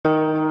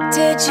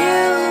Did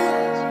you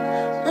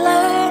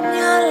learn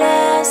your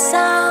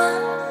lesson?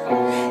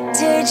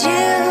 Did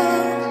you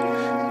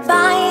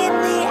find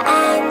the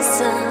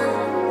answer?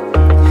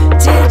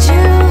 Did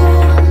you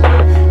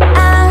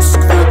ask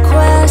the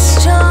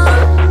question?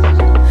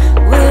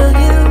 Will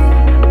you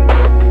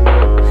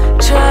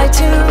try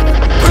to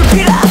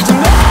repeat after me?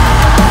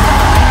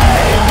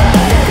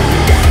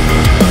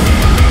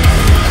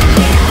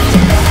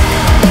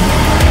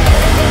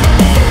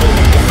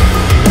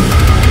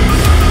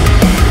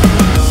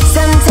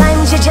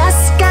 Sometimes you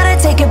just gotta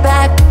take it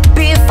back.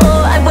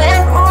 Before I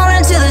went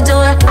running to the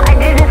door, I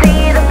didn't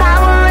see the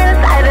power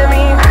inside of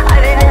me. I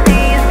didn't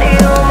see you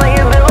steal my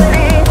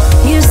ability.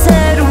 You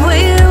said we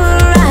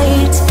were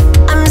right.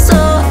 I'm so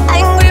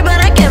angry, but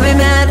I can't be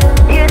mad.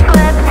 You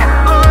slept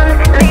on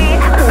the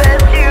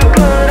best you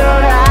could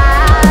have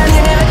had.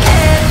 You never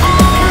cared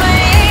for me.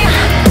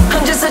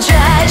 I'm just a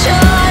tragedy.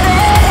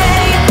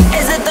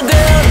 Is it the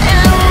girl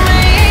in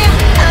me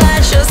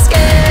that you're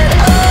scared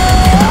of?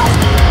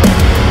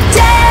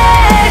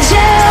 Did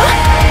you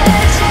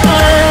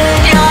learn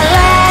your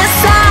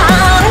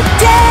lesson?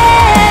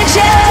 Did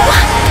you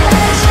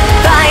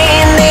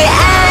find the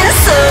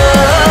answer?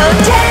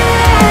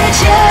 Did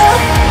you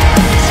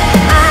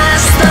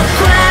ask the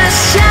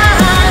question?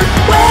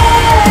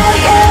 Will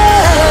you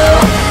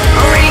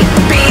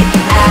repeat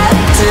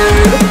after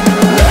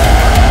me?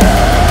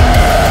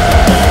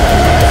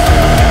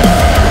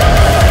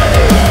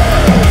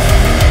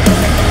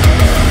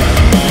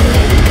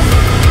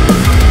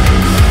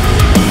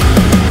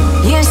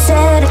 You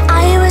said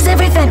I was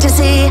every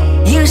fantasy.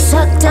 You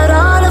suck